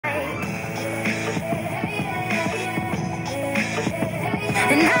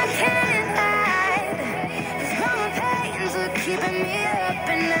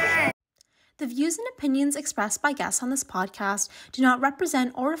and opinions expressed by guests on this podcast do not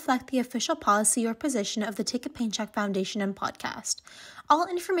represent or reflect the official policy or position of the Take a Paycheck Foundation and podcast. All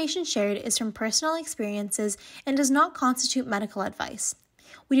information shared is from personal experiences and does not constitute medical advice.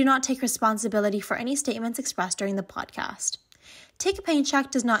 We do not take responsibility for any statements expressed during the podcast. Take a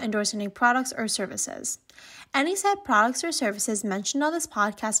Paycheck does not endorse any products or services. Any said products or services mentioned on this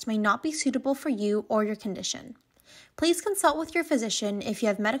podcast may not be suitable for you or your condition. Please consult with your physician if you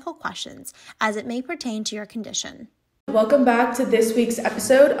have medical questions, as it may pertain to your condition. Welcome back to this week's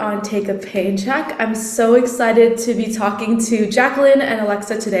episode on Take a Paycheck. I'm so excited to be talking to Jacqueline and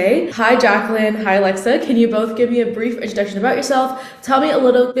Alexa today. Hi, Jacqueline. Hi, Alexa. Can you both give me a brief introduction about yourself? Tell me a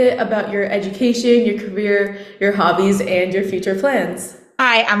little bit about your education, your career, your hobbies, and your future plans.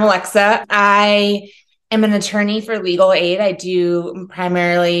 Hi, I'm Alexa. I am an attorney for legal aid. I do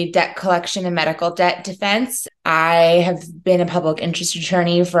primarily debt collection and medical debt defense. I have been a public interest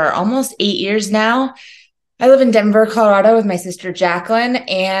attorney for almost 8 years now. I live in Denver, Colorado with my sister Jacqueline,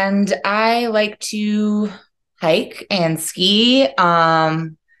 and I like to hike and ski, watch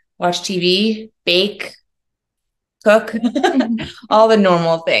TV, bake, cook, all the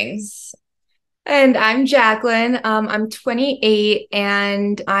normal things. And I'm Jacqueline. I'm 28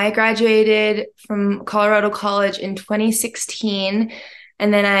 and I graduated from Colorado College in 2016.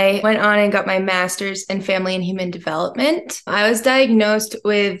 And then I went on and got my master's in family and human development. I was diagnosed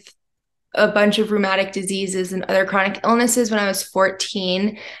with a bunch of rheumatic diseases and other chronic illnesses when I was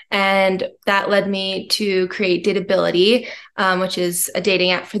 14. And that led me to create Dateability, which is a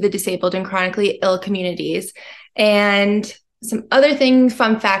dating app for the disabled and chronically ill communities. And some other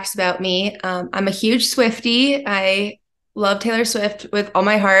fun facts about me. I'm a huge Swiftie. I love Taylor Swift with all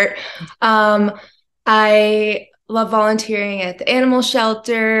my heart. I love volunteering at the animal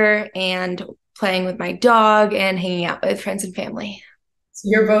shelter and playing with my dog and hanging out with friends and family.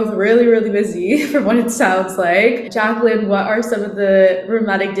 You're both really, really busy from what it sounds like. Jacqueline, what are some of the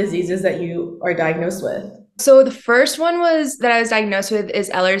rheumatic diseases that you are diagnosed with? So the first one that I was diagnosed with is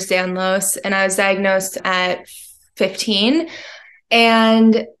Ehlers-Danlos, and I was diagnosed at 15.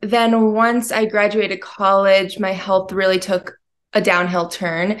 And then once I graduated college, my health really took a downhill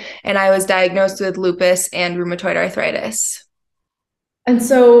turn, and I was diagnosed with lupus and rheumatoid arthritis. And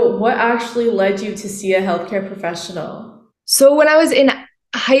so what actually led you to see a healthcare professional? So when I was in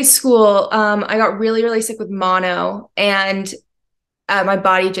high school, I got really, really sick with mono, and my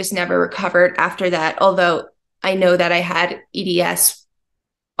body just never recovered after that. Although I know that I had EDS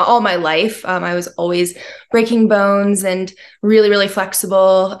all my life. I was always breaking bones and really, really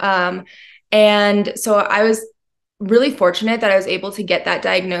flexible. And so I was really fortunate that I was able to get that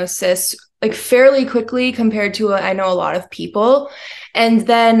diagnosis like fairly quickly compared to I know a lot of people. And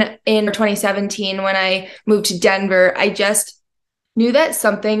then in 2017, when I moved to Denver, I just knew that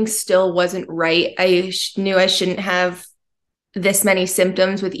something still wasn't right. I knew I shouldn't have this many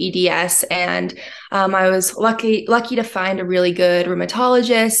symptoms with EDS. And I was lucky to find a really good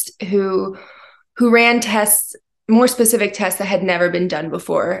rheumatologist who ran tests, more specific tests that had never been done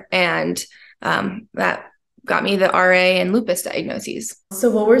before. And that got me the RA and lupus diagnoses. So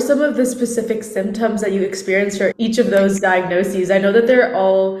what were some of the specific symptoms that you experienced for each of those diagnoses? I know that they're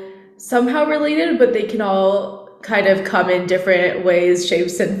all somehow related, but they can all kind of come in different ways,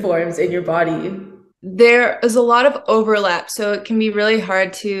 shapes, and forms in your body. There is a lot of overlap, so it can be really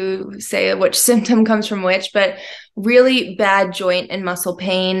hard to say which symptom comes from which, but really bad joint and muscle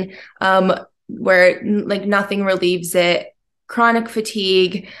pain, where like nothing relieves it, chronic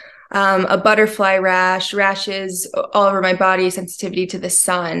fatigue, a butterfly rashes all over my body, sensitivity to the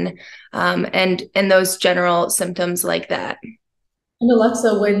sun, and those general symptoms like that. And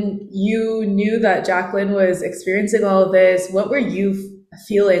Alexa, when you knew that Jacqueline was experiencing all of this, what were you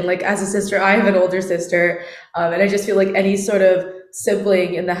feeling? Like as a sister, I have an older sister, and I just feel like any sort of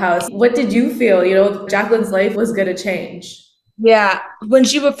sibling in the house. What did you feel? You know, Jacqueline's life was going to change. Yeah. When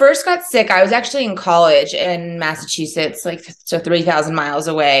she first got sick, I was actually in college in Massachusetts, like so 3,000 miles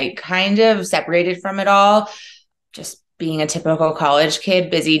away, kind of separated from it all, just being a typical college kid,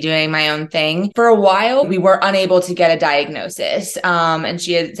 busy doing my own thing. For a while, we were unable to get a diagnosis. And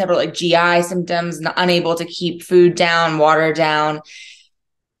she had several like GI symptoms, unable to keep food down, water down.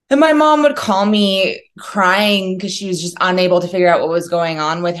 And my mom would call me crying because she was just unable to figure out what was going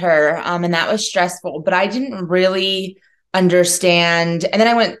on with her. And that was stressful, but I didn't really understand. And then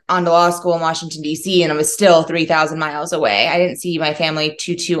I went on to law school in Washington, D.C., and I was still 3,000 miles away. I didn't see my family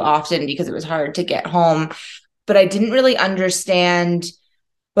too often because it was hard to get home. But I didn't really understand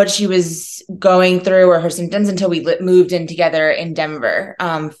what she was going through or her symptoms until we moved in together in Denver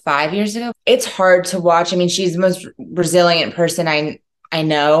 5 years ago. It's hard to watch. I mean, she's the most resilient person I I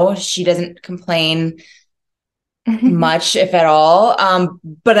know she doesn't complain much, if at all.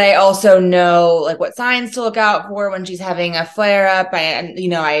 But I also know like what signs to look out for when she's having a flare up. I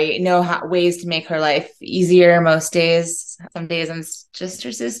know ways to make her life easier most days. Some days I'm just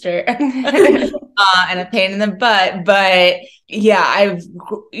her sister and a pain in the butt. But yeah,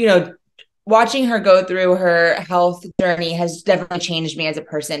 watching her go through her health journey has definitely changed me as a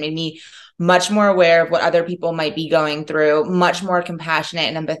person, made me much more aware of what other people might be going through, much more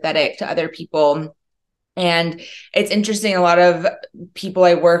compassionate and empathetic to other people. And it's interesting, a lot of people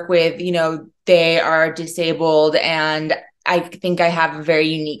I work with, they are disabled, and I think I have a very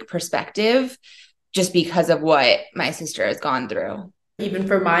unique perspective just because of what my sister has gone through. Even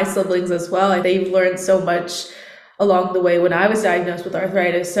for my siblings as well, they've learned so much along the way when I was diagnosed with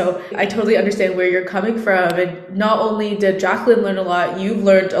arthritis. So I totally understand where you're coming from. And not only did Jacqueline learn a lot, you've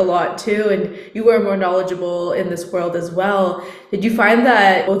learned a lot too, and you are more knowledgeable in this world as well. Did you find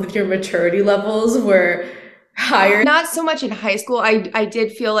that both of your maturity levels were higher? Not so much in high school. I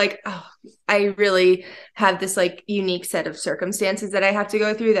did feel like, oh, I really have this like unique set of circumstances that I have to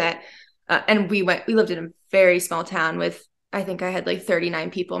go through that. And we lived in a very small town with, I think I had like 39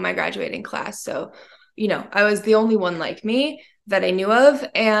 people in my graduating class. So, I was the only one like me that I knew of.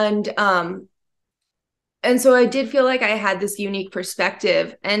 And so I did feel like I had this unique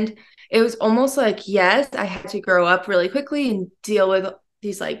perspective, and it was almost like, yes, I had to grow up really quickly and deal with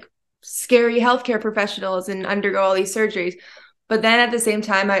these like scary healthcare professionals and undergo all these surgeries. But then at the same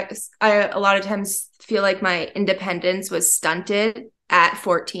time, I a lot of times feel like my independence was stunted at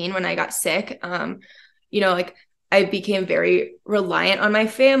 14 when I got sick. Like I became very reliant on my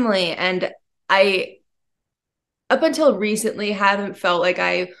family, and I, up until recently, haven't felt like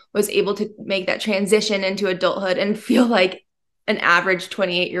I was able to make that transition into adulthood and feel like an average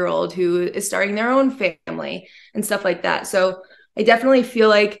 28-year-old who is starting their own family and stuff like that. So I definitely feel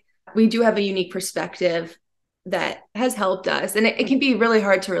like we do have a unique perspective that has helped us. And it can be really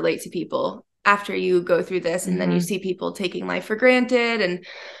hard to relate to people after you go through this. And then you see people taking life for granted and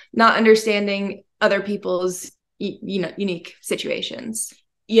not understanding other people's, unique situations.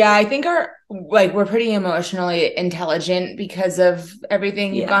 Yeah, I think we're pretty emotionally intelligent because of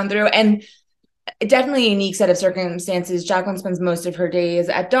everything you've gone through. And definitely a unique set of circumstances. Jacqueline spends most of her days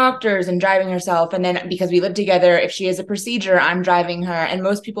at doctors and driving herself. And then because we live together, if she has a procedure, I'm driving her. And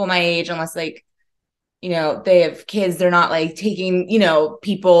most people my age, unless they have kids, they're not like taking,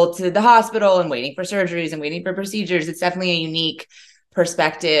 people to the hospital and waiting for surgeries and waiting for procedures. It's definitely a unique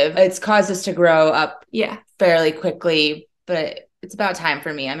perspective. It's caused us to grow up fairly quickly, but it's about time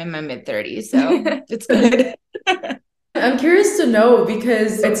for me. I'm in my mid-30s, so it's good. I'm curious to know,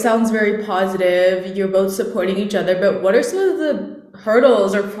 because it sounds very positive. You're both supporting each other, but what are some of the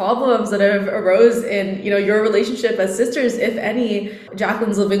hurdles or problems that have arose in, your relationship as sisters, if any?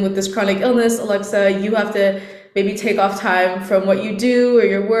 Jacqueline's living with this chronic illness. Alexa, you have to maybe take off time from what you do or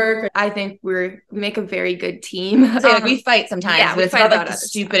your work. I think we make a very good team. So we fight sometimes, but it's not like the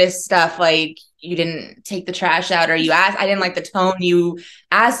stupidest stuff, like you didn't take the trash out, or I didn't like the tone you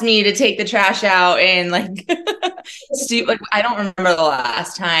asked me to take the trash out, and like I don't remember the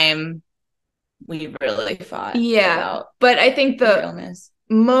last time we really fought. Yeah, but I think the illness.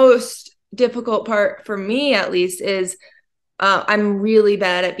 Most difficult part for me, at least, is I'm really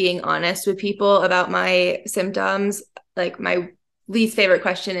bad at being honest with people about my symptoms. Like my least favorite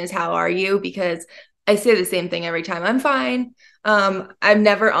question is, how are you? Because I say the same thing every time. I'm fine. I'm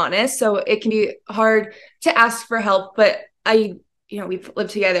never honest. So it can be hard to ask for help, but we've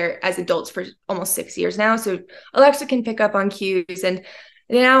lived together as adults for almost 6 years now. So Alexa can pick up on cues, and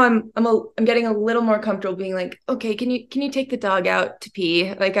now I'm getting a little more comfortable being like, okay, can you take the dog out to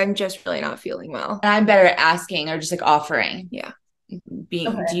pee? Like, I'm just really not feeling well. And I'm better at asking or just like offering. Yeah. Do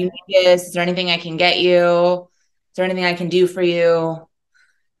you need this? Is there anything I can get you? Is there anything I can do for you?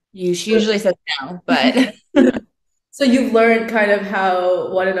 She usually says no, but so you've learned kind of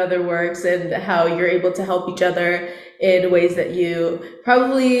how one another works and how you're able to help each other in ways that you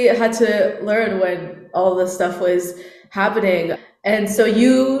probably had to learn when all this stuff was happening. And so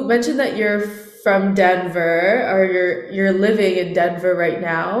you mentioned that you're from Denver, or you're living in Denver right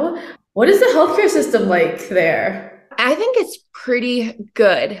now. What is the healthcare system like there? I think it's pretty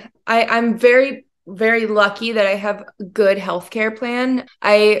good. I'm very, very lucky that I have a good healthcare plan.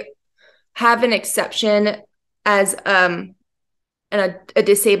 I have an exception as a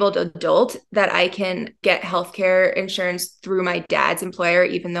disabled adult that I can get healthcare insurance through my dad's employer,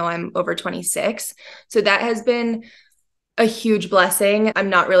 even though I'm over 26. So that has been a huge blessing. I'm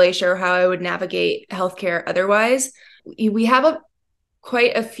not really sure how I would navigate healthcare otherwise. We have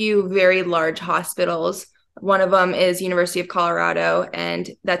quite a few very large hospitals One of them is University of Colorado, and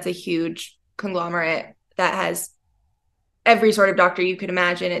that's a huge conglomerate that has every sort of doctor you could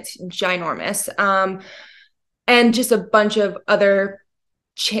imagine. It's ginormous. And just a bunch of other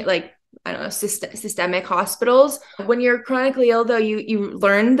like, I don't know, systemic hospitals. When you're chronically ill, though, you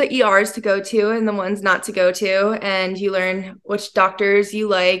learn the ERs to go to and the ones not to go to, and you learn which doctors you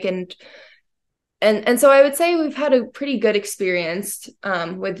like, and so I would say we've had a pretty good experience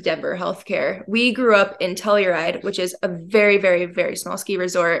with Denver healthcare. We grew up in Telluride, which is a very, very, very small ski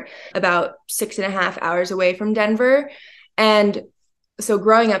resort, about 6.5 hours away from Denver. And so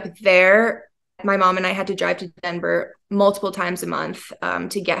growing up there, my mom and I had to drive to Denver multiple times a month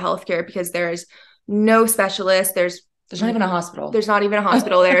to get healthcare because there's no specialist. There's not even a hospital. There's not even a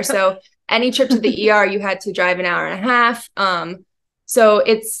hospital there. So any trip to the ER, you had to drive an hour and a half. So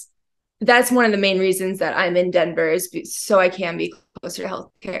that's one of the main reasons that I'm in Denver, is so I can be closer to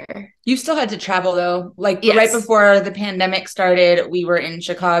healthcare. You still had to travel though. Like yes. Right before the pandemic started, we were in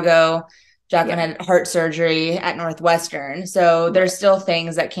Chicago. Jacqueline had heart surgery at Northwestern. So there's still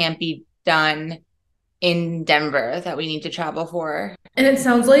things that can't be done in Denver that we need to travel for. And it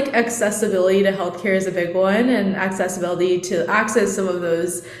sounds like accessibility to healthcare is a big one, and accessibility to access some of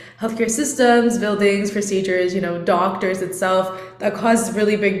those healthcare systems, buildings, procedures, doctors itself, that causes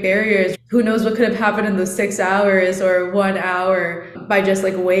really big barriers. Who knows what could have happened in those 6 hours or 1 hour by just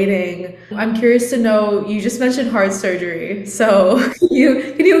like waiting. I'm curious to know, you just mentioned heart surgery. So can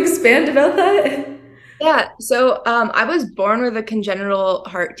you expand about that? Yeah. So I was born with a congenital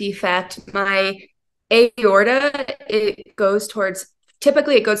heart defect. My aorta,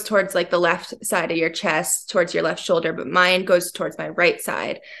 typically it goes towards like the left side of your chest, towards your left shoulder, but mine goes towards my right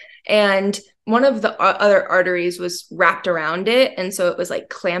side. And one of the other arteries was wrapped around it. And so it was like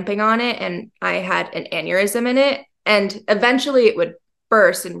clamping on it. And I had an aneurysm in it. And eventually it would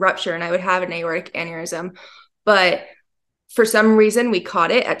burst and rupture and I would have an aortic aneurysm. But for some reason, we caught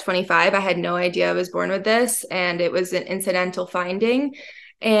it at 25. I had no idea I was born with this. And it was an incidental finding.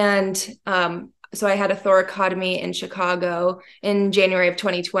 And so I had a thoracotomy in Chicago in January of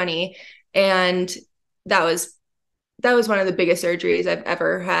 2020. And that was one of the biggest surgeries I've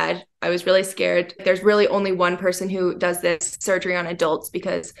ever had. I was really scared. There's really only one person who does this surgery on adults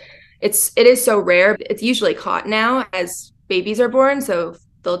because it is so rare. It's usually caught now as babies are born. So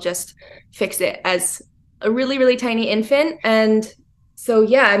they'll just fix it as a really, really tiny infant. And so,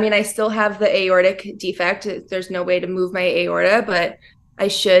 yeah, I mean, I still have the aortic defect. There's no way to move my aorta, but I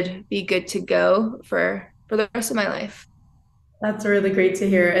should be good to go for the rest of my life. That's really great to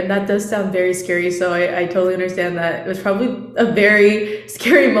hear. And that does sound very scary. So I totally understand that. It was probably a very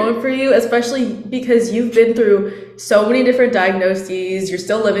scary moment for you, especially because you've been through so many different diagnoses. You're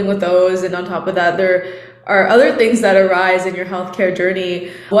still living with those. And on top of that, there are other things that arise in your healthcare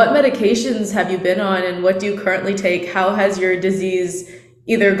journey. What medications have you been on and what do you currently take? How has your disease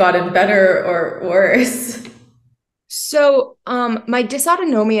either gotten better or worse? So my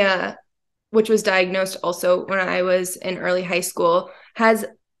dysautonomia, which was diagnosed also when I was in early high school, has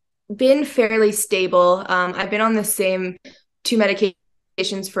been fairly stable. I've been on the same 2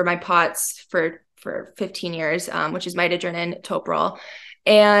 medications for my POTS for 15 years, which is mitogen and toprol.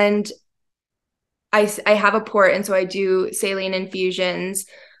 And I have a port, and so I do saline infusions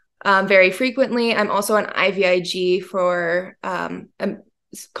very frequently. I'm also on IVIG for a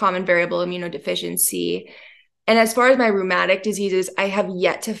common variable immunodeficiency. And as far as my rheumatic diseases, I have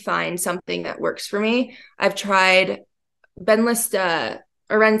yet to find something that works for me. I've tried Benlysta,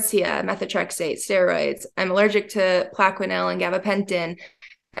 Orencia, methotrexate, steroids. I'm allergic to Plaquenil and gabapentin.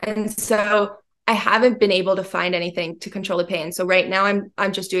 And so I haven't been able to find anything to control the pain. So right now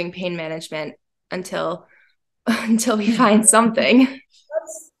I'm just doing pain management until we find something.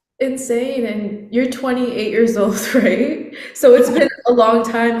 That's insane. And you're 28 years old, right? So it's been a long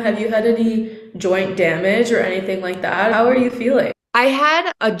time. Have you had any joint damage or anything like that? How are you feeling? I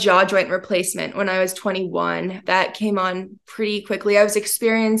had a jaw joint replacement when I was 21 that came on pretty quickly. I was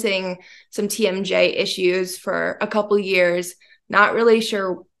experiencing some TMJ issues for a couple years, not really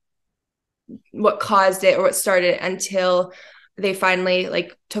sure what caused it or what started it until they finally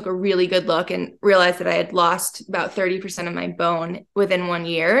took a really good look and realized that I had lost about 30% of my bone within 1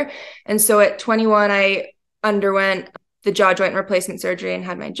 year. And so at 21, I underwent the jaw joint replacement surgery and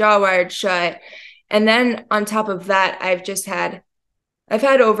had my jaw wired shut. And then on top of that, I've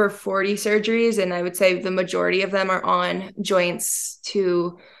had over 40 surgeries, and I would say the majority of them are on joints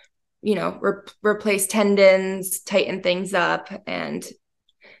to, replace tendons, tighten things up, and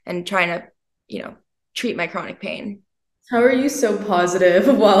trying to, treat my chronic pain. How are you so positive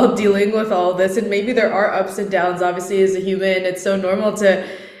while dealing with all this? And maybe there are ups and downs. Obviously, as a human, it's so normal to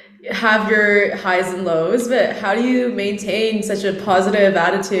have your highs and lows, but how do you maintain such a positive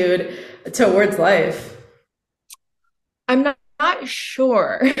attitude towards life? I'm not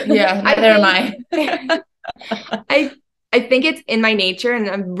sure. Yeah, I neither am think I. I I think it's in my nature, and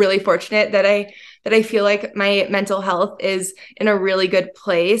I'm really fortunate that I feel like my mental health is in a really good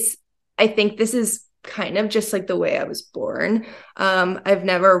place. I think this is kind of just like the way I was born. I've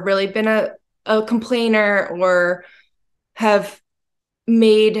never really been a complainer or have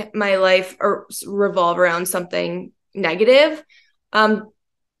made my life or revolve around something negative. Um,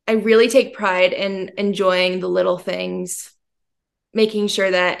 I really take pride in enjoying the little things, making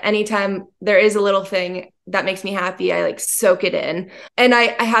sure that anytime there is a little thing that makes me happy, I like soak it in. And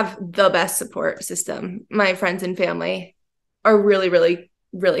I have the best support system. My friends and family are really, really,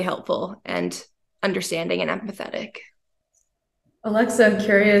 really helpful and understanding and empathetic. Alexa, I'm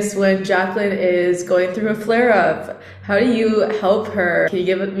curious when Jacqueline is going through a flare up, how do you help her? Can you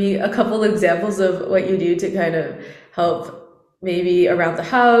give me a couple examples of what you do to kind of help maybe around the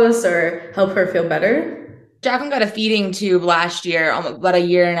house or help her feel better? Jacqueline got a feeding tube last year, about a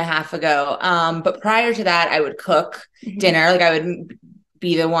year and a half ago. But prior to that, I would cook dinner. Like I would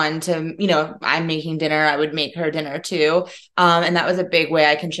be the one to, I'm making dinner. I would make her dinner too. And that was a big way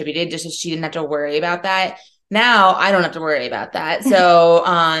I contributed, just so she didn't have to worry about that. Now I don't have to worry about that. So,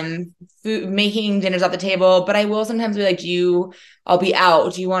 making dinners off the table, but I will sometimes be like, I'll be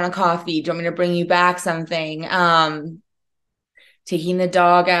out. Do you want a coffee? Do you want me to bring you back something? Taking the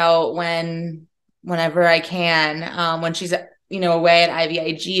dog out whenever I can. When she's away at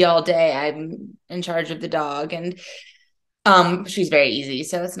IVIG all day, I'm in charge of the dog, and she's very easy,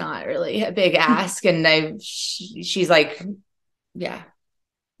 so it's not really a big ask. And she's like, yeah,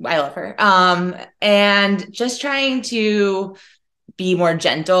 I love her. And just trying to be more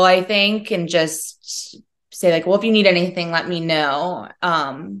gentle, I think, and just say like, well, if you need anything, let me know.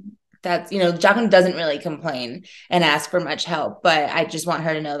 That's, Jacqueline doesn't really complain and ask for much help, but I just want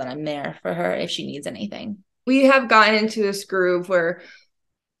her to know that I'm there for her if she needs anything. We have gotten into this groove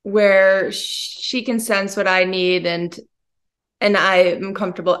where she can sense what I need, and I am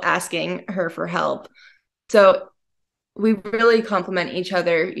comfortable asking her for help. So we really complement each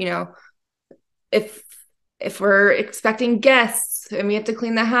other. If we're expecting guests and we have to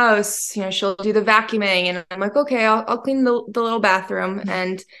clean the house, she'll do the vacuuming, and I'm like, okay, I'll clean the little bathroom,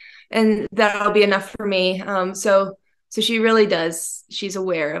 and that'll be enough for me. So she really does. She's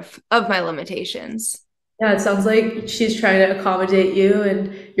aware of my limitations. Yeah, it sounds like she's trying to accommodate you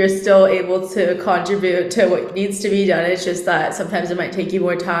and you're still able to contribute to what needs to be done. It's just that sometimes it might take you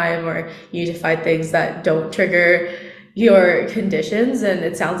more time or you need to find things that don't trigger your conditions. And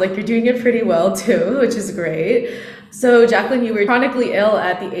it sounds like you're doing it pretty well too, which is great. So, Jacqueline, you were chronically ill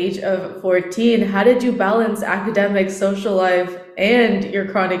at the age of 14. How did you balance academic, social life, and your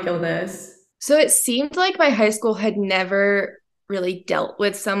chronic illness? So it seemed like my high school had never really dealt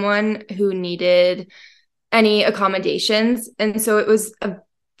with someone who needed any accommodations. And so it was a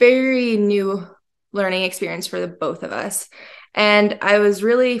very new learning experience for the both of us. And I was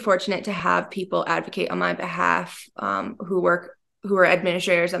really fortunate to have people advocate on my behalf, who were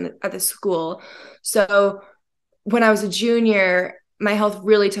administrators at the school. So when I was a junior, my health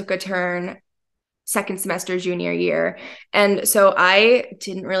really took a turn second semester junior year. And so I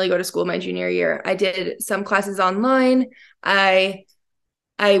didn't really go to school my junior year. I did some classes online. I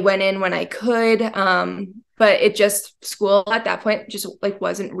went in when I could, but school at that point just like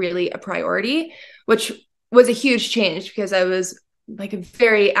wasn't really a priority, which was a huge change because I was like a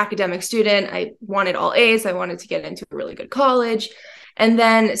very academic student. I wanted all A's. I wanted to get into a really good college. And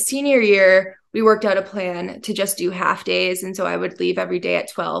then senior year, we worked out a plan to just do half days. And so I would leave every day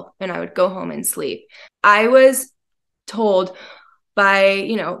at 12 and I would go home and sleep. I was told by,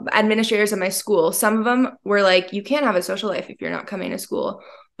 administrators at my school, some of them were like, you can't have a social life if you're not coming to school.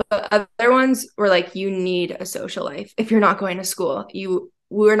 But other ones were like, you need a social life if you're not going to school.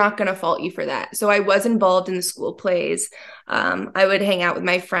 We're not going to fault you for that. So I was involved in the school plays. I would hang out with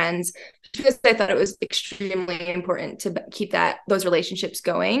my friends because I thought it was extremely important to keep those relationships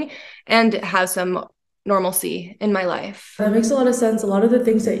going and have some normalcy in my life. That makes a lot of sense. A lot of the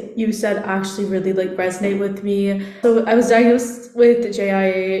things that you said actually really like resonate with me. So I was diagnosed with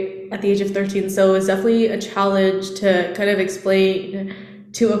JIA at the age of 13, so it was definitely a challenge to kind of explain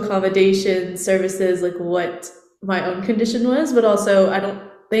to accommodation services like what my own condition was, but also I don't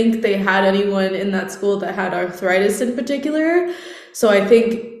think they had anyone in that school that had arthritis in particular. So I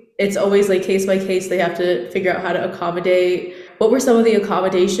think it's always like case by case, they have to figure out how to accommodate. What were some of the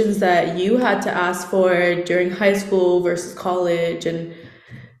accommodations that you had to ask for during high school versus college? And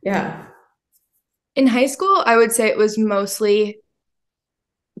yeah. In high school, I would say it was mostly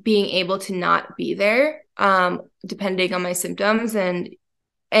being able to not be there, depending on my symptoms, and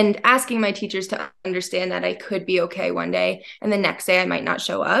asking my teachers to understand that I could be okay one day and the next day I might not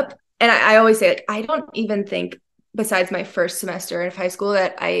show up. And I always say, like, I don't even think, besides my first semester of high school,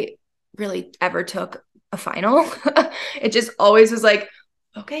 that I really ever took a final. It just always was like,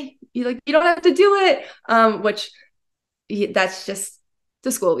 okay, you don't have to do it. That's just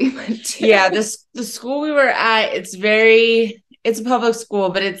the school we went to. Yeah, the school we were at, it's a public school,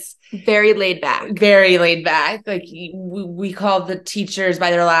 but it's very laid back. Very laid back. Like we call the teachers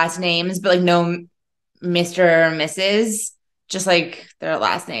by their last names, but like no Mr. or Mrs., just like their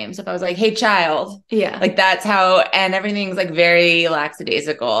last names. So if I was like, hey, child. Yeah. Like that's how, and everything's like very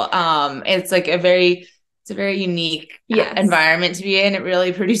lackadaisical. It's like a very unique environment to be in. It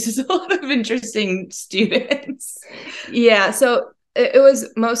really produces a lot of interesting students. Yeah. So it was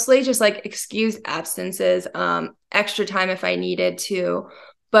mostly just like excused absences, extra time if I needed to,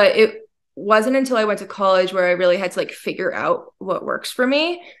 but it wasn't until I went to college where I really had to like figure out what works for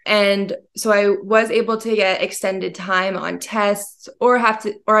me. And so I was able to get extended time on tests, or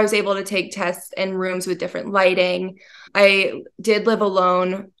I was able to take tests in rooms with different lighting. I did live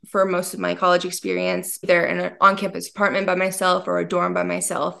alone for most of my college experience, either in an on-campus apartment by myself or a dorm by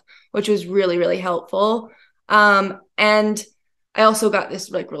myself, which was really, really helpful. And I also got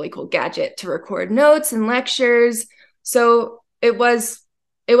this like really cool gadget to record notes and lectures. So it was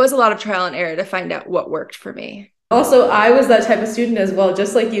a lot of trial and error to find out what worked for me. Also, I was that type of student as well,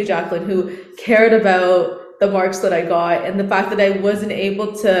 just like you, Jacqueline, who cared about the marks that I got, and the fact that I wasn't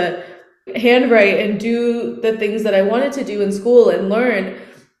able to handwrite and do the things that I wanted to do in school and learn.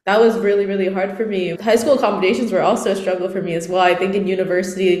 That was really, really hard for me. High school accommodations were also a struggle for me as well. I think in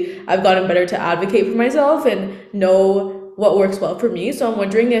university, I've gotten better to advocate for myself and know what works well for me. So I'm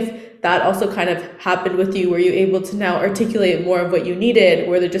wondering if that also kind of happened with you. Were you able to now articulate more of what you needed?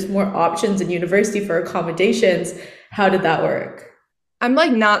 Were there just more options in university for accommodations? How did that work? I'm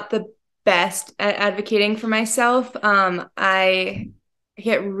like not the best at advocating for myself. I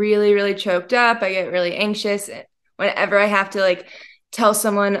get really, really choked up. I get really anxious whenever I have to like tell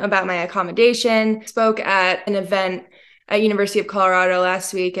someone about my accommodation. Spoke at an event at University of Colorado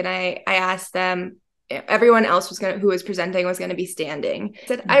last week, and I asked them, everyone else who was presenting was going to be standing. I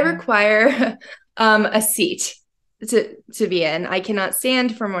said, I require a seat to be in. I cannot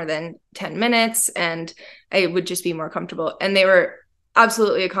stand for more than 10 minutes, and I would just be more comfortable. And they were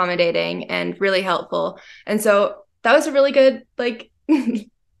absolutely accommodating and really helpful. And so that was a really good like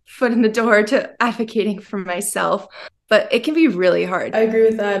foot in the door to advocating for myself. But it can be really hard. I agree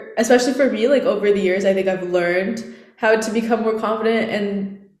with that. Especially for me, like over the years, I think I've learned how to become more confident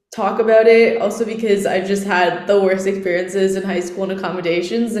and talk about it, also because I've just had the worst experiences in high school and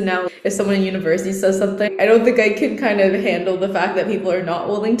accommodations. And now if someone in university says something, I don't think I can kind of handle the fact that people are not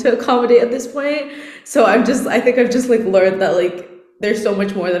willing to accommodate at this point. So I think I've just like learned that like there's so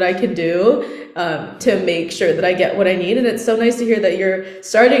much more that I can do to make sure that I get what I need. And it's so nice to hear that you're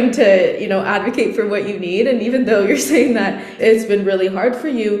starting to, advocate for what you need. And even though you're saying that it's been really hard for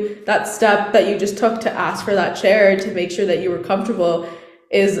you, that step that you just took to ask for that chair to make sure that you were comfortable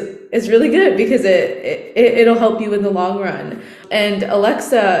is really good, because it'll help you in the long run. And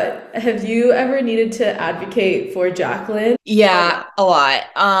Alexa, have you ever needed to advocate for Jacqueline? Yeah, a lot.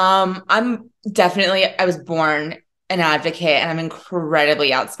 I was born an advocate, and I'm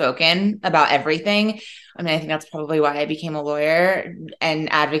incredibly outspoken about everything. I mean, I think that's probably why I became a lawyer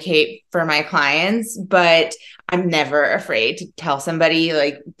and advocate for my clients, but I'm never afraid to tell somebody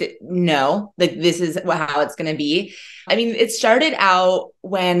like, no, like this is how it's going to be. I mean, it started out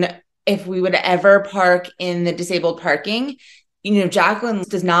when if we would ever park in the disabled parking, Jacqueline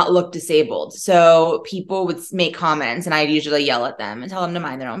does not look disabled. So people would make comments and I'd usually yell at them and tell them to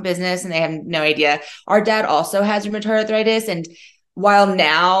mind their own business. And they have no idea. Our dad also has rheumatoid arthritis. And while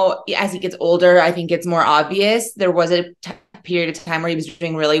now, as he gets older, I think it's more obvious, there was a period of time where he was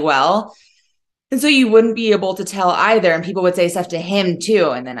doing really well. And so you wouldn't be able to tell either. And people would say stuff to him too.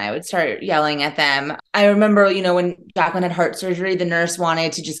 And then I would start yelling at them. I remember, when Jacqueline had heart surgery, the nurse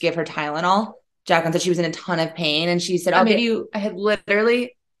wanted to just give her Tylenol. Jacqueline said she was in a ton of pain. And she said, I had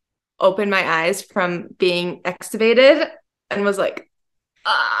literally opened my eyes from being extubated and was like,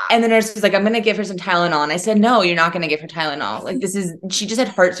 ah. And the nurse was like, I'm going to give her some Tylenol. And I said, no, you're not going to give her Tylenol. Like she just had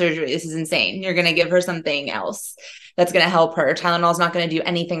heart surgery. This is insane. You're going to give her something else that's going to help her. Tylenol is not going to do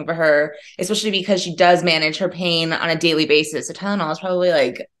anything for her, especially because she does manage her pain on a daily basis. So Tylenol is probably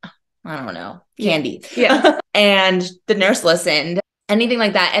like, I don't know, candy. Yeah. And the nurse listened. Anything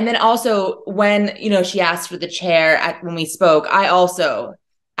like that. And then also when, she asked for the chair when we spoke, I also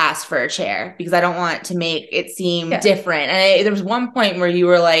ask for a chair because I don't want to make it seem different. And there was one point where you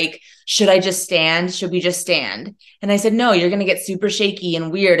were like, should I just stand? Should we just stand? And I said, no, you're going to get super shaky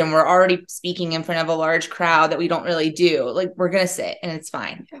and weird. And we're already speaking in front of a large crowd that we don't really do. Like, we're going to sit and it's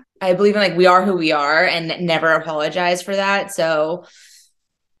fine. Yeah. I believe in like, we are who we are and never apologize for that. So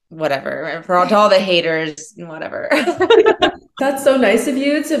whatever, for all the haters, whatever. That's so nice of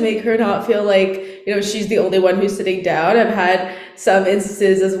you to make her not feel like, she's the only one who's sitting down. I've had some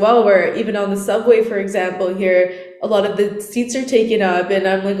instances as well where even on the subway, for example, here, a lot of the seats are taken up and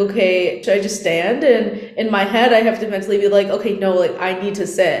I'm like, okay, should I just stand? And in my head, I have to mentally be like, okay, no, like I need to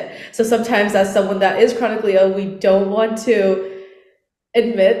sit. So sometimes as someone that is chronically ill, we don't want to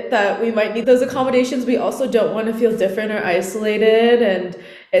admit that we might need those accommodations. We also don't want to feel different or isolated. And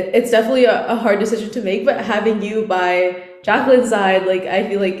it's definitely a hard decision to make, but having you by Jacqueline's side, like I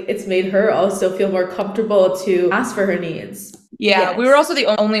feel like it's made her also feel more comfortable to ask for her needs. Yeah, yes. We were also the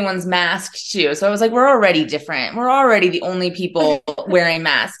only ones masked too. So I was like, we're already different. We're already the only people wearing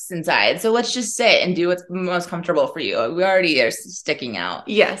masks inside. So let's just sit and do what's most comfortable for you. We already are sticking out.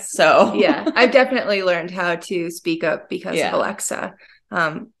 Yes. So yeah, I've definitely learned how to speak up because of Alexa.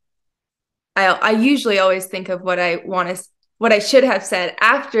 I usually always think of what I should have said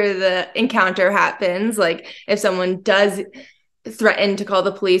after the encounter happens. Like if someone does threaten to call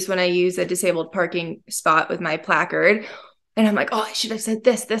the police when I use a disabled parking spot with my placard, and I'm like, oh, I should have said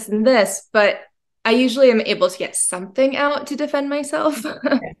this, this, and this. But I usually am able to get something out to defend myself.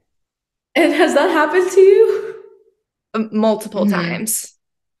 And has that happened to you? Multiple times.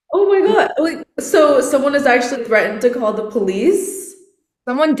 Oh my God. Like, so someone has actually threatened to call the police?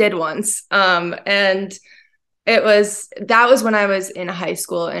 Someone did once. And that was when I was in high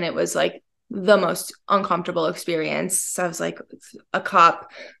school, and it was like the most uncomfortable experience. So I was like, a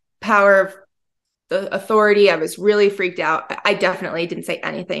cop, power of the authority. I was really freaked out. I definitely didn't say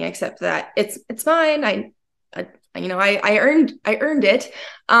anything except that it's fine. I earned it.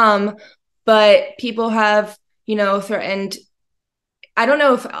 But people have, threatened. I don't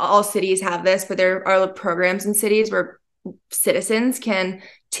know if all cities have this, but there are programs in cities where citizens can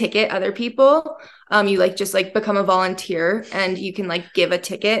ticket other people. You just become a volunteer and you can give a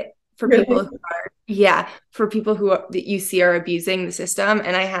ticket for people who that you see are abusing the system.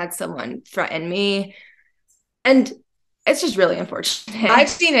 And I had someone threaten me, and it's just really unfortunate. I've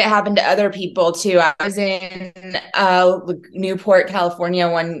seen it happen to other people too. I was in Newport, California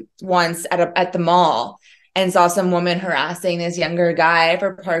once at the mall and saw some woman harassing this younger guy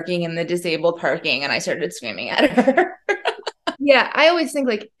for parking in the disabled parking, and I started screaming at her. Yeah, I always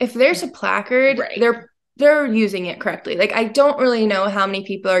think if there's a placard, they're using it correctly. I don't really know how many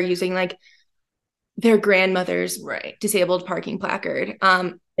people are using their grandmother's disabled parking placard.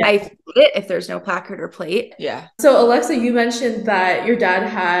 I feel it if there's no placard or plate. Yeah. So Alexa, you mentioned that your dad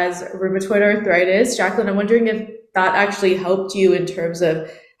has rheumatoid arthritis. Jacqueline, I'm wondering if that actually helped you in terms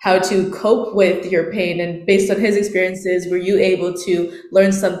of how to cope with your pain, and based on his experiences, were you able to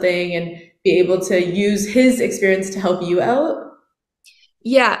learn something and be able to use his experience to help you out?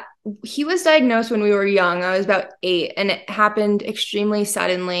 Yeah, he was diagnosed when we were young. I was about 8, and it happened extremely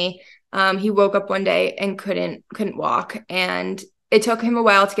suddenly. He woke up one day and couldn't walk, and it took him a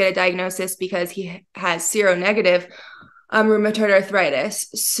while to get a diagnosis because he has seronegative rheumatoid arthritis.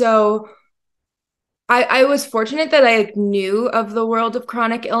 So I was fortunate that I knew of the world of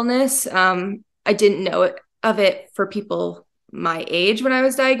chronic illness. I didn't know of it for people my age when I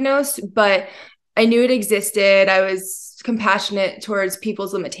was diagnosed, but I knew it existed. I was compassionate towards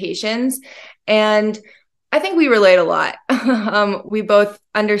people's limitations, and I think we relate a lot. We both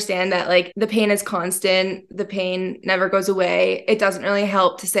understand that the pain is constant. The pain never goes away. It doesn't really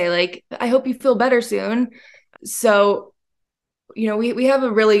help to say I hope you feel better soon. So, we have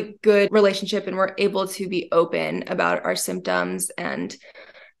a really good relationship, and we're able to be open about our symptoms and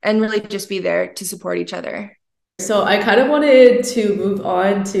really just be there to support each other. So I kind of wanted to move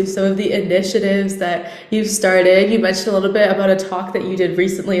on to some of the initiatives that you've started. You mentioned a little bit about a talk that you did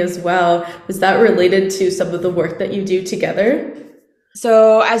recently as well. Was that related to some of the work that you do together?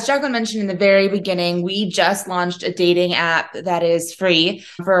 So as Jacqueline mentioned in the very beginning, we just launched a dating app that is free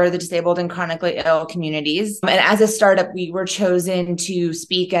for the disabled and chronically ill communities. And as a startup, we were chosen to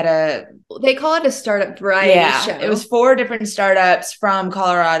speak at they call it a startup variety show. It was 4 different startups from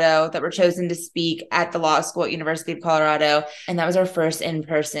Colorado that were chosen to speak at the law school at University of Colorado. And that was our first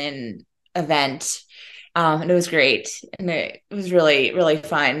in-person event. And it was great. And it was really, really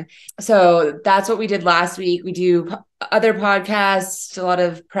fun. So that's what we did last week. We do other podcasts, a lot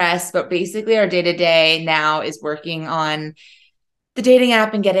of press, but basically our day-to-day now is working on the dating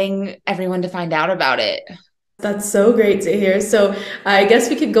app and getting everyone to find out about it. That's so great to hear. So I guess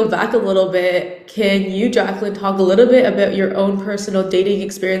we could go back a little bit. Can you, Jacqueline, talk a little bit about your own personal dating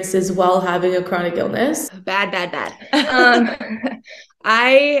experiences while having a chronic illness? Bad.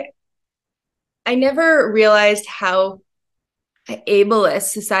 I I never realized how ableist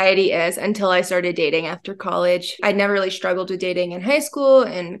society is until I started dating after college. I'd never really struggled with dating in high school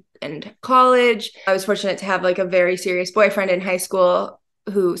and college. I was fortunate to have like a very serious boyfriend in high school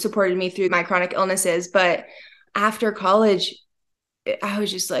who supported me through my chronic illnesses. But after college, I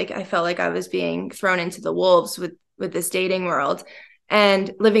was just like, I felt like I was being thrown into the wolves with this dating world.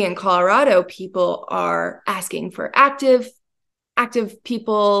 And living in Colorado, people are asking for active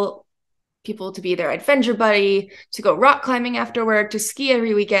people to be their adventure buddy, to go rock climbing after work, to ski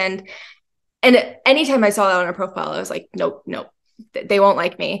every weekend. And anytime I saw that on a profile, I was like, nope, they won't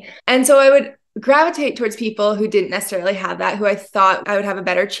like me. And so I would gravitate towards people who didn't necessarily have that, who I thought I would have a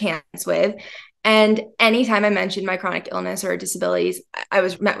better chance with. And anytime I mentioned my chronic illness or disabilities, I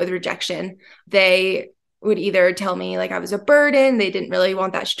was met with rejection. They would either tell me like I was a burden, they didn't really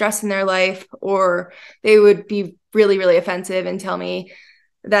want that stress in their life, or they would be really, really offensive and tell me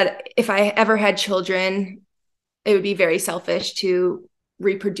that if I ever had children, it would be very selfish to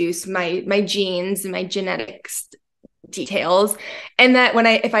reproduce my genes and my genetics details. And that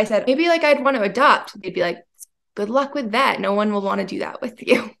if I said maybe like I'd want to adopt, they'd be like, good luck with that. No one will want to do that with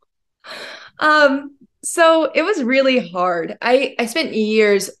you. So it was really hard. I spent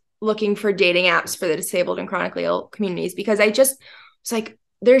years looking for dating apps for the disabled and chronically ill communities because I just was like,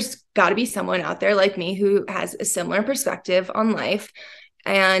 there's got to be someone out there like me who has a similar perspective on life.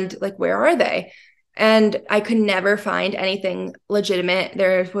 And like, where are they? And I could never find anything legitimate.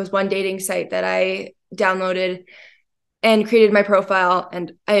 There was one dating site that I downloaded and created my profile,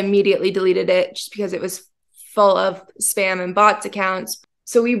 and I immediately deleted it just because it was full of spam and bots accounts.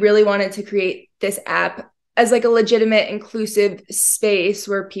 So we really wanted to create this app as like a legitimate, inclusive space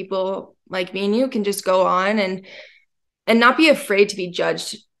where people like me and you can just go on and not be afraid to be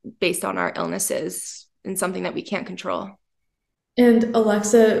judged based on our illnesses and something that we can't control. And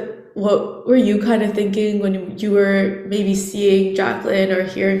Alexa, what were you kind of thinking when you were maybe seeing Jacqueline or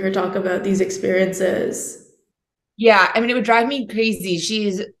hearing her talk about these experiences? Yeah, I mean, it would drive me crazy.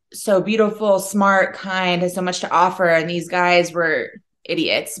 She's so beautiful, smart, kind, has so much to offer. And these guys were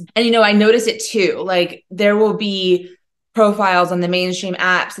idiots. And, I notice it too. Like, there will be profiles on the mainstream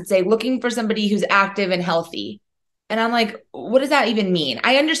apps that say, looking for somebody who's active and healthy. And I'm like, what does that even mean?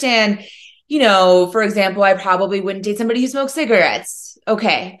 I understand, for example, I probably wouldn't date somebody who smokes cigarettes.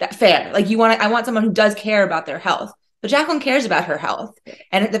 Okay, that's fair. Like, I want someone who does care about their health. But Jacqueline cares about her health.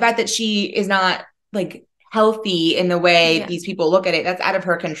 And the fact that she is not like healthy in the way these people look at it, that's out of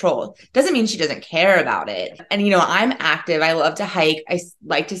her control. Doesn't mean she doesn't care about it. And, I'm active. I love to hike. I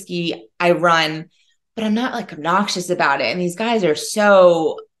like to ski. I run, but I'm not like obnoxious about it. And these guys are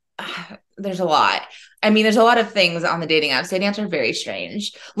so, there's a lot. I mean, there's a lot of things on the dating apps. Dating apps are very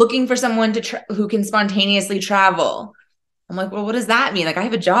strange. Looking for someone who can spontaneously travel. I'm like, well, what does that mean? Like, I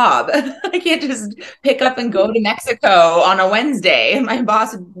have a job. I can't just pick up and go to Mexico on a Wednesday. My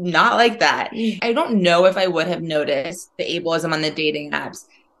boss would not like that. I don't know if I would have noticed the ableism on the dating apps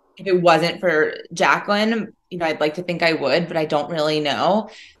if it wasn't for Jacqueline. I'd like to think I would, but I don't really know.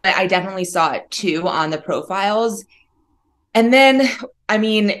 But I definitely saw it too on the profiles. And then, I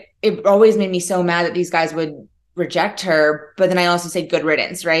mean, it always made me so mad that these guys would reject her. But then I also say good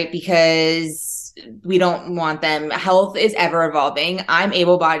riddance, right? Because we don't want them. Health is ever evolving. I'm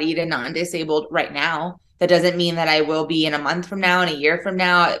able-bodied and non-disabled right now. That doesn't mean that I will be in a month from now, in a year from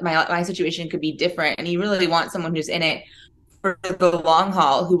now. My situation could be different. And you really want someone who's in it for the long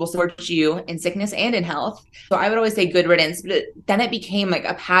haul, who will support you in sickness and in health. So I would always say good riddance. But then it became like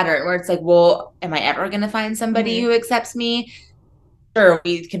a pattern where it's like, well, am I ever going to find somebody who accepts me? Sure,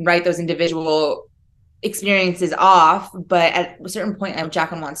 we can write those individual experiences off. But at a certain point,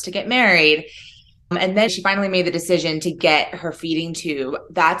 Jacqueline wants to get married. And then she finally made the decision to get her feeding tube.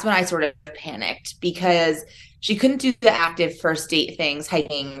 That's when I sort of panicked because she couldn't do the active first date things,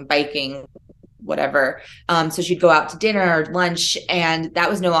 hiking, biking, whatever. So she'd go out to dinner or lunch, and that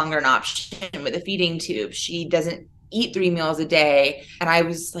was no longer an option with a feeding tube. She doesn't eat 3 meals a day. And I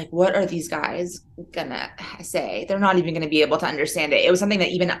was like, what are these guys gonna say? They're not even gonna be able to understand it. It was something that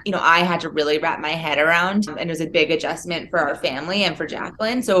even, I had to really wrap my head around. And it was a big adjustment for our family and for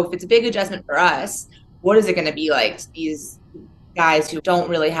Jacqueline. So if it's a big adjustment for us, what is it gonna be like to these guys who don't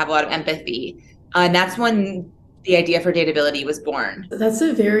really have a lot of empathy? And that's when the idea for Dateability was born. That's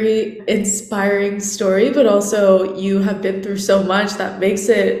a very inspiring story, but also you have been through so much that makes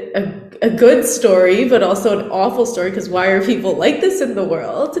it a good story, but also an awful story, because why are people like this in the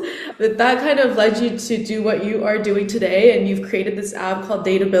world? But that kind of led you to do what you are doing today, and you've created this app called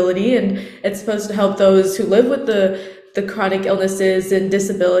Dateability, and it's supposed to help those who live with the chronic illnesses and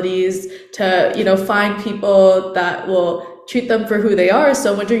disabilities to, find people that will treat them for who they are.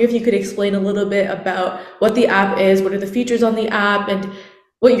 So I'm wondering if you could explain a little bit about what the app is, what are the features on the app, and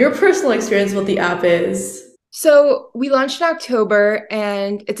what your personal experience with the app is. So we launched in October,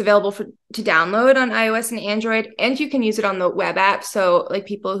 and it's available to download on iOS and Android, and you can use it on the web app. So like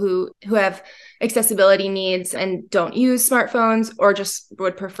people who have accessibility needs and don't use smartphones or just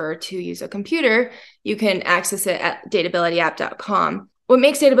would prefer to use a computer, you can access it at dateabilityapp.com. What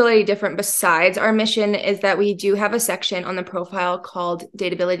makes Dateability different besides our mission is that we do have a section on the profile called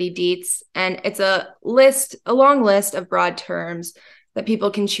Dateability Deets, and it's a long list of broad terms that people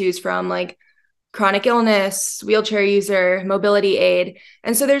can choose from, like chronic illness, wheelchair user, mobility aid.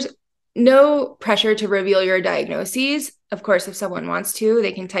 And so there's no pressure to reveal your diagnoses. Of course, if someone wants to,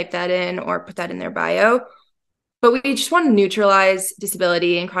 they can type that in or put that in their bio. But we just want to neutralize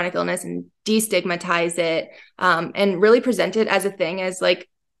disability and chronic illness and destigmatize it, and really present it as a thing, as like,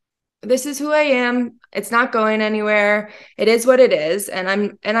 this is who I am. It's not going anywhere. It is what it is.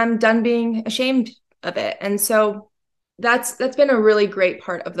 And I'm done being ashamed of it. And so that's been a really great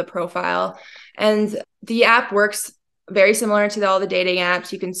part of the profile. And the app works very similar to all the dating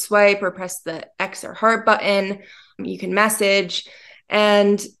apps. You can swipe or press the X or heart button. You can message.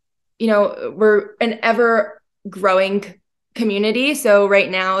 And, we're an ever growing community. So right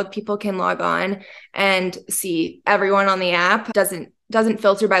now people can log on and see everyone on the app. Doesn't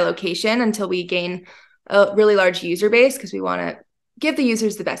filter by location until we gain a really large user base, because we want to give the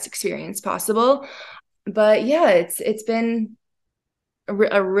users the best experience possible. But yeah, it's been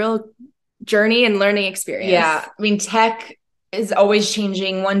a real journey and learning experience. Yeah. I mean, tech is always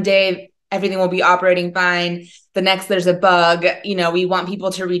changing. One day, everything will be operating fine. The next, there's a bug. We want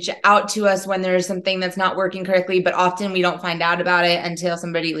people to reach out to us when there's something that's not working correctly, but often we don't find out about it until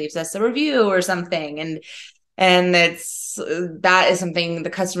somebody leaves us a review or something. And that is something, the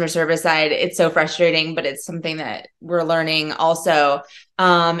customer service side, it's so frustrating, but it's something that we're learning also.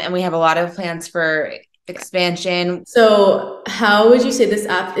 And we have a lot of plans for expansion. So how would you say this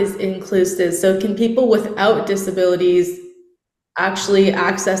app is inclusive? So can people without disabilities actually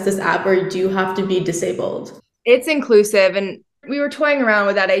access this app, or do you have to be disabled? It's inclusive. And we were toying around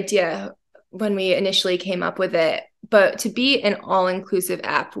with that idea when we initially came up with it. But to be an all-inclusive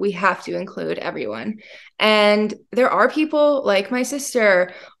app, we have to include everyone. And there are people like my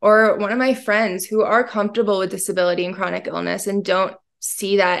sister or one of my friends who are comfortable with disability and chronic illness and don't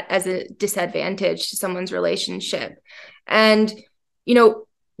see that as a disadvantage to someone's relationship. And,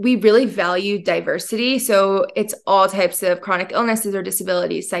 we really value diversity. So it's all types of chronic illnesses or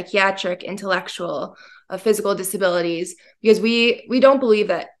disabilities, psychiatric, intellectual, physical disabilities, because we don't believe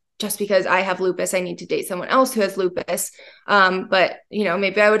that just because I have lupus, I need to date someone else who has lupus. But,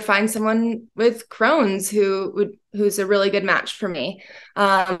 maybe I would find someone with Crohn's who's a really good match for me.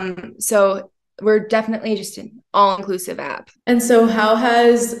 So we're definitely just an all-inclusive app. And so how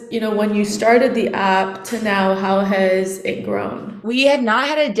has, when you started the app to now, how has it grown? We have not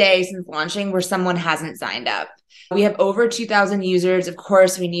had a day since launching where someone hasn't signed up. We have over 2,000 users. Of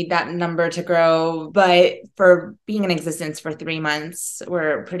course, we need that number to grow, but for being in existence for 3 months,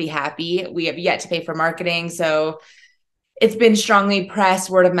 we're pretty happy. We have yet to pay for marketing, so it's been strongly pressed,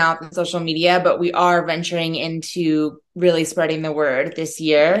 word of mouth, and social media, but we are venturing into really spreading the word this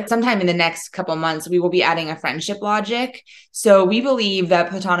year. Sometime in the next couple months, we will be adding a friendship logic. So we believe that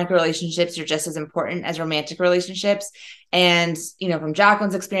platonic relationships are just as important as romantic relationships. And, from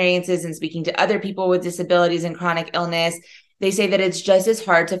Jacqueline's experiences and speaking to other people with disabilities and chronic illness, they say that it's just as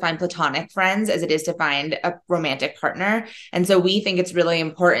hard to find platonic friends as it is to find a romantic partner. And so we think it's really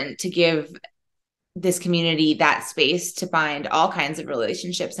important to give this community that space to find all kinds of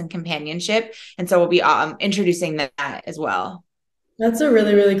relationships and companionship. And so we'll be introducing that as well. That's a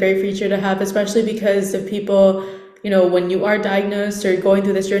really, really great feature to have, especially because of people, when you are diagnosed or going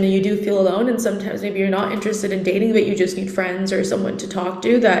through this journey, you do feel alone. And sometimes maybe you're not interested in dating, but you just need friends or someone to talk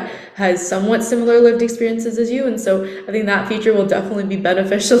to that has somewhat similar lived experiences as you. And so I think that feature will definitely be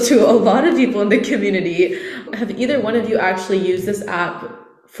beneficial to a lot of people in the community. Have either one of you actually used this app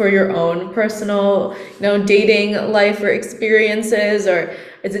for your own personal, dating life or experiences, or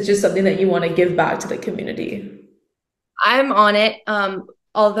is it just something that you want to give back to the community? I'm on it.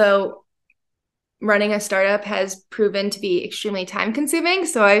 Although running a startup has proven to be extremely time consuming.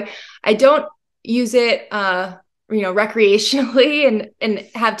 So I don't use it, recreationally and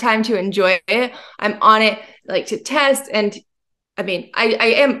have time to enjoy it. I'm on it like to test. And I mean,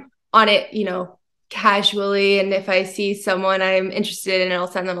 I am on it, casually. And if I see someone I'm interested in,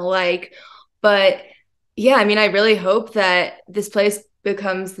 I'll send them a like. But yeah, I mean, I really hope that this place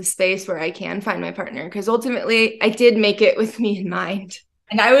becomes the space where I can find my partner, because ultimately I did make it with me in mind.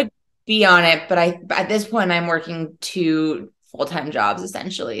 And I would be on it, but at this point I'm working 2 full-time jobs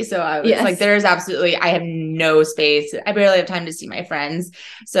essentially. So it's like, I have no space. I barely have time to see my friends.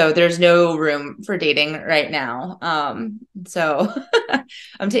 So there's no room for dating right now. So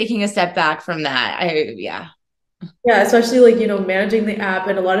I'm taking a step back from that. Yeah, especially like, managing the app,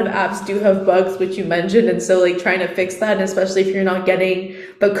 and a lot of apps do have bugs, which you mentioned. And so like trying to fix that, and especially if you're not getting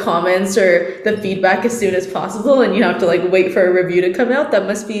the comments or the feedback as soon as possible, and you have to like wait for a review to come out, that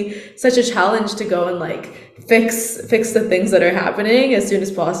must be such a challenge to go and like fix the things that are happening as soon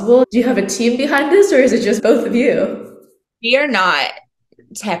as possible. Do you have a team behind this, or is it just both of you? We are not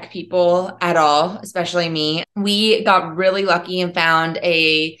tech people at all, especially me. We got really lucky and found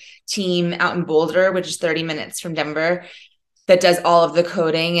a team out in Boulder, which is 30 minutes from Denver, that does all of the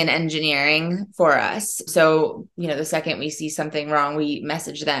coding and engineering for us. So, the second we see something wrong, we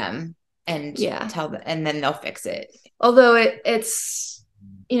message them and tell them, and then they'll fix it. Although it's,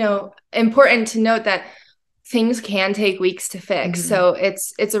 important to note that things can take weeks to fix. So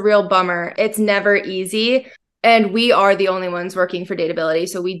it's a real bummer. It's never easy. And we are the only ones working for Dateability.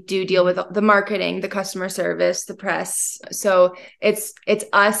 So we do deal with the marketing, the customer service, the press. So it's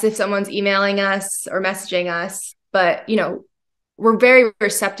us if someone's emailing us or messaging us. But, we're very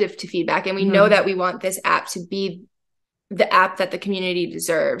receptive to feedback. And we know that we want this app to be the app that the community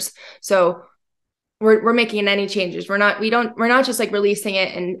deserves. So we're making any changes. We're not just like releasing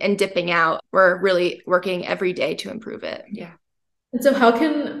it and dipping out. We're really working every day to improve it. Yeah. And so how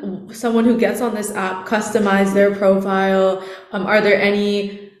can someone who gets on this app customize their profile? Are there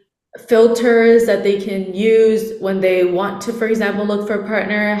any filters that they can use when they want to, for example, look for a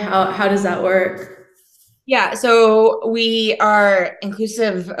partner? How does that work? Yeah, so we are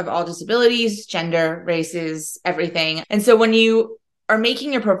inclusive of all disabilities, gender, races, everything. And so when you are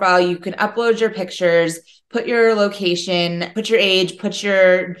making your profile, you can upload your pictures, put your location, put your age, put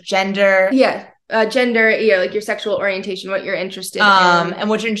your gender. Yeah. Gender, like your sexual orientation, what you're interested in. And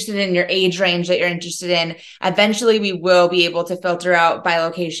what you're interested in, your age range that you're interested in. Eventually, we will be able to filter out by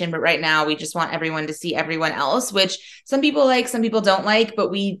location, but right now we just want everyone to see everyone else, which some people like, some people don't like,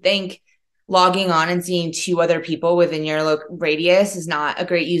 but we think logging on and seeing 2 other people within your radius is not a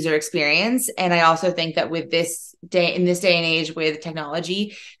great user experience. And I also think that in this day and age with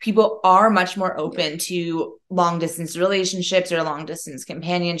technology, people are much more open to long distance relationships or long distance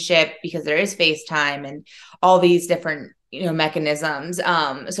companionship because there is FaceTime and all these different mechanisms.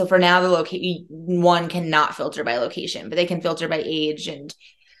 So for now, one cannot filter by location, but they can filter by age and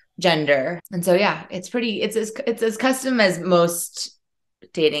gender. And so it's as custom as most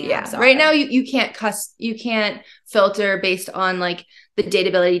dating apps are. Right now you can't filter based on like the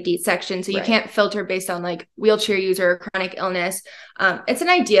Dateability date section. So you can't filter based on like wheelchair user or chronic illness. It's an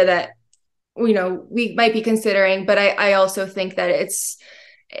idea that we might be considering, but I also think that it's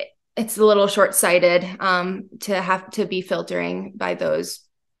a little short-sighted to have to be filtering by those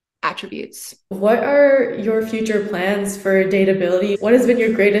attributes. What are your future plans for Dateability? What has been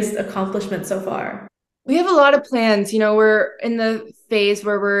your greatest accomplishment so far? We have a lot of plans. We're in the phase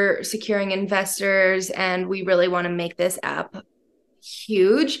where we're securing investors, and we really want to make this app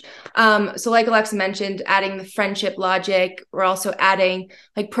huge. So like Alexa mentioned, adding the friendship logic, we're also adding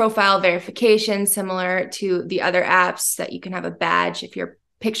like profile verification, similar to the other apps, that you can have a badge if your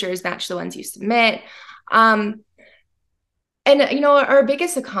pictures match the ones you submit. And our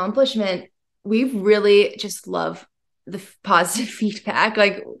biggest accomplishment, we really just love the positive feedback.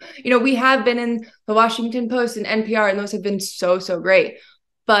 Like, we have been in the Washington Post and NPR, and those have been so great,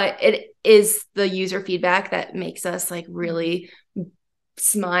 but it is the user feedback that makes us like really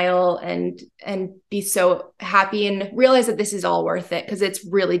smile and be so happy and realize that this is all worth it, because it's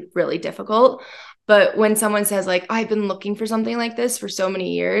really, really difficult. But when someone says like, I've been looking for something like this for so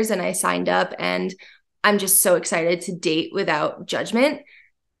many years and I signed up and I'm just so excited to date without judgment,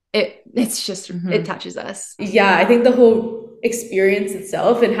 it's just, it touches us. Yeah, I think the whole experience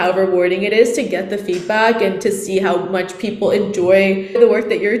itself and how rewarding it is to get the feedback and to see how much people enjoy the work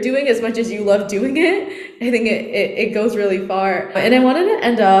that you're doing as much as you love doing it, I think it goes really far. And I wanted to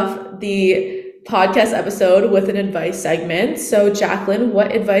end off the podcast episode with an advice segment. So Jacqueline,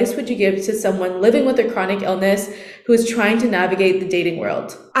 what advice would you give to someone living with a chronic illness who is trying to navigate the dating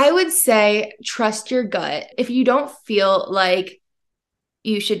world? I would say trust your gut. If you don't feel like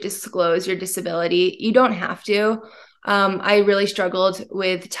you should disclose your disability, you don't have to. I really struggled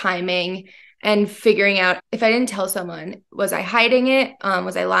with timing and figuring out if I didn't tell someone, was I hiding it?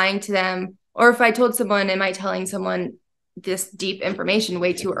 Was I lying to them? Or if I told someone, am I telling someone this deep information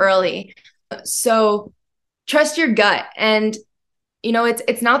way too early? So trust your gut. And,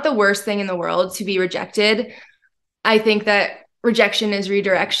 it's not the worst thing in the world to be rejected. I think that rejection is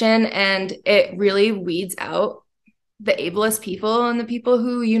redirection, and it really weeds out the ableist people and the people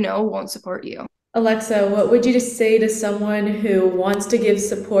who, won't support you. Alexa, what would you just say to someone who wants to give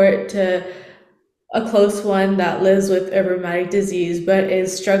support to a close one that lives with a rheumatic disease but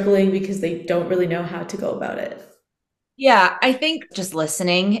is struggling because they don't really know how to go about it? Yeah, I think just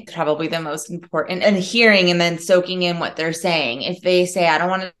listening is probably the most important, and hearing and then soaking in what they're saying. If they say, I don't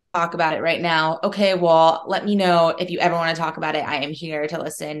want to talk about it right now, okay, well, let me know if you ever want to talk about it. I am here to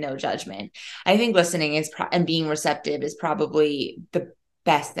listen, no judgment. I think listening and being receptive is probably the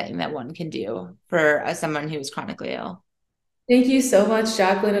best thing that one can do for someone who is chronically ill. Thank you so much,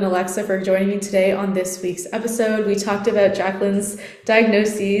 Jacqueline and Alexa, for joining me today on this week's episode. We talked about Jacqueline's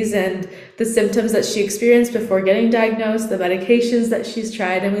diagnoses and the symptoms that she experienced before getting diagnosed, the medications that she's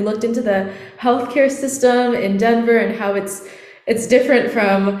tried, and we looked into the healthcare system in Denver and how it's different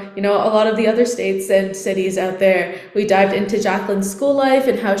from, a lot of the other states and cities out there. We dived into Jacqueline's school life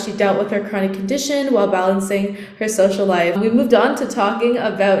and how she dealt with her chronic condition while balancing her social life. We moved on to talking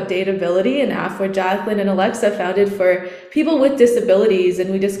about Dateability, an app where Jacqueline and Alexa founded for people with disabilities, and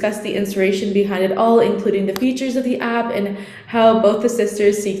we discussed the inspiration behind it all, including the features of the app and how both the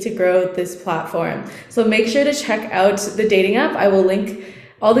sisters seek to grow this platform. So make sure to check out the dating app. I will link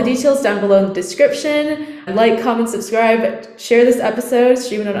all the details down below in the description. Like, comment, subscribe, share this episode,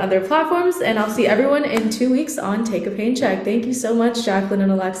 stream it on other platforms, and I'll see everyone in 2 weeks on Take a Pain Check. Thank you so much, Jacqueline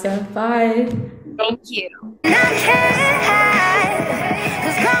and Alexa. Bye. Thank you. I can't hide,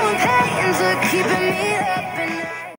 'cause growing pains are keeping me